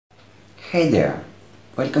Hey there,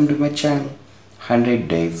 welcome to my channel 100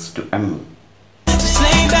 Days to ME. Just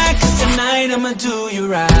lay back tonight, I'ma do you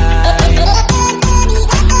right.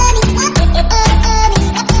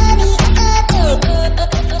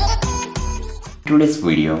 In today's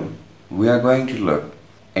video, we are going to look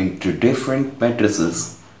into different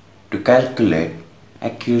matrices to calculate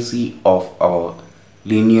accuracy of our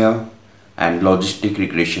linear and logistic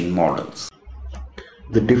regression models.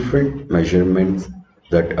 The different measurements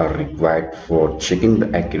that are required for checking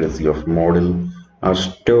the accuracy of model are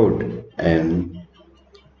stored in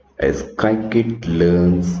a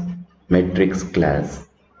sklearn.metrics class.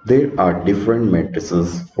 There are different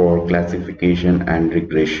matrices for classification and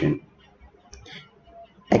regression.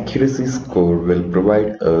 Accuracy score will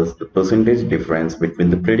provide us the percentage difference between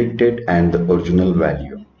the predicted and the original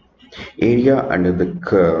value. Area under the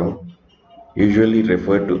curve, usually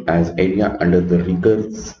referred to as area under the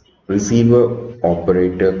receiver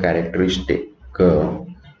operator characteristic curve,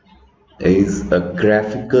 is a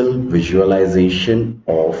graphical visualization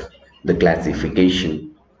of the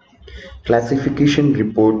classification. Classification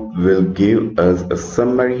report will give us a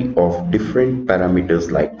summary of different parameters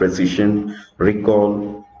like precision,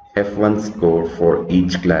 recall, F1 score for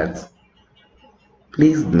each class.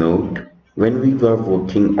 Please note, when we were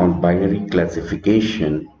working on binary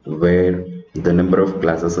classification where the number of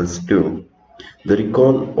classes is 2, the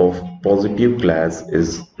recall of positive class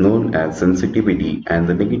is known as sensitivity and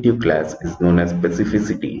the negative class is known as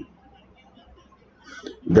specificity.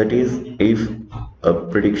 That is, if a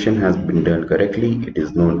prediction has been done correctly, it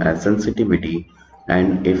is known as sensitivity,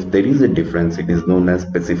 and if there is a difference, it is known as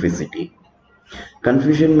specificity.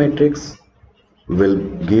 Confusion matrix will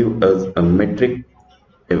give us a matrix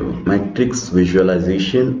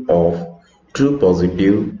visualization of true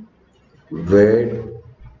positive where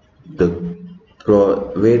the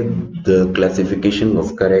classification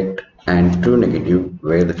was correct and true negative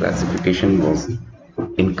where the classification was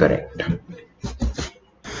incorrect.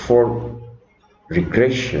 For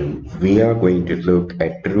regression, we are going to look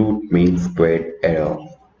at root mean squared error.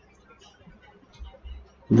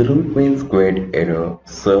 The root mean squared error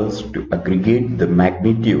serves to aggregate the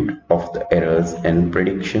magnitude of the errors in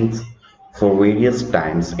predictions for various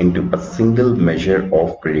times into a single measure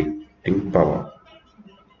of predicting power.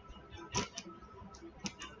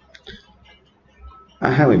 I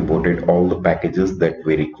have imported all the packages that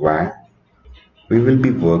we require. We will be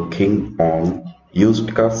working on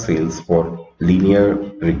used car sales for linear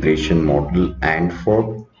regression model, and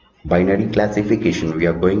for binary classification we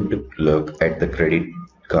are going to look at the credit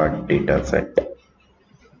card data set.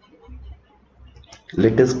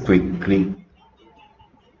 Let us quickly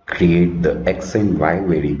create the x and y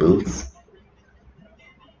variables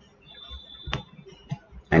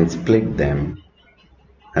and split them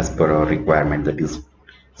as per our requirement, that is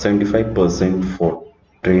 75% for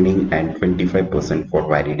training and 25% for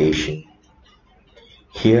validation.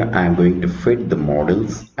 Here I am going to fit the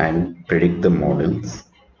models and predict the models.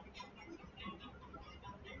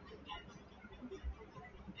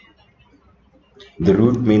 The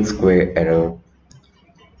root mean square error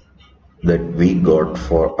that we got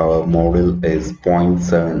for our model is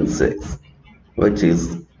 0.76, which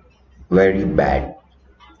is very bad,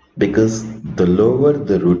 because the lower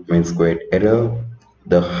the root mean squared error,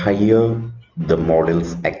 the higher the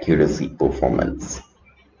model's accuracy performance.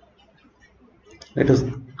 Let us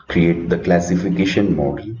create the classification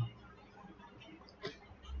model.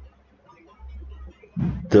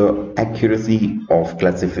 The accuracy of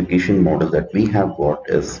classification model that we have got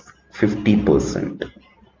is 50%,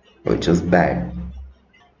 which is bad,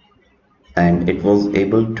 and it was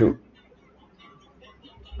able to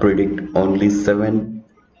predict only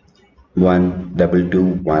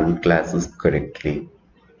 71221 classes correctly.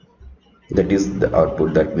 That is the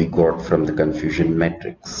output that we got from the confusion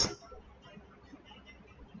matrix.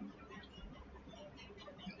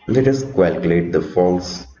 Let us calculate the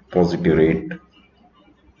false positive rate,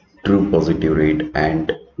 true positive rate,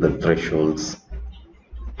 and the thresholds,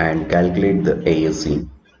 and calculate the ASC.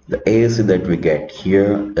 The ASC that we get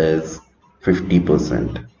here is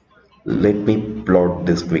 50%. Let me plot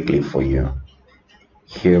this quickly for you.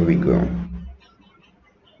 Here we go.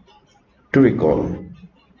 To recall,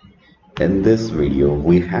 in this video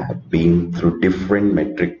we have been through different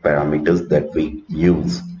metric parameters that we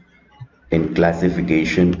use in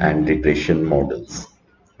classification and regression models,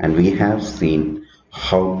 and we have seen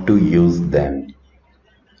how to use them.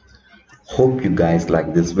 Hope you guys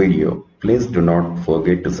like this video. Please do not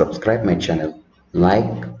forget to subscribe my channel,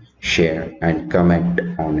 like, share and comment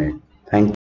on it. Thank you.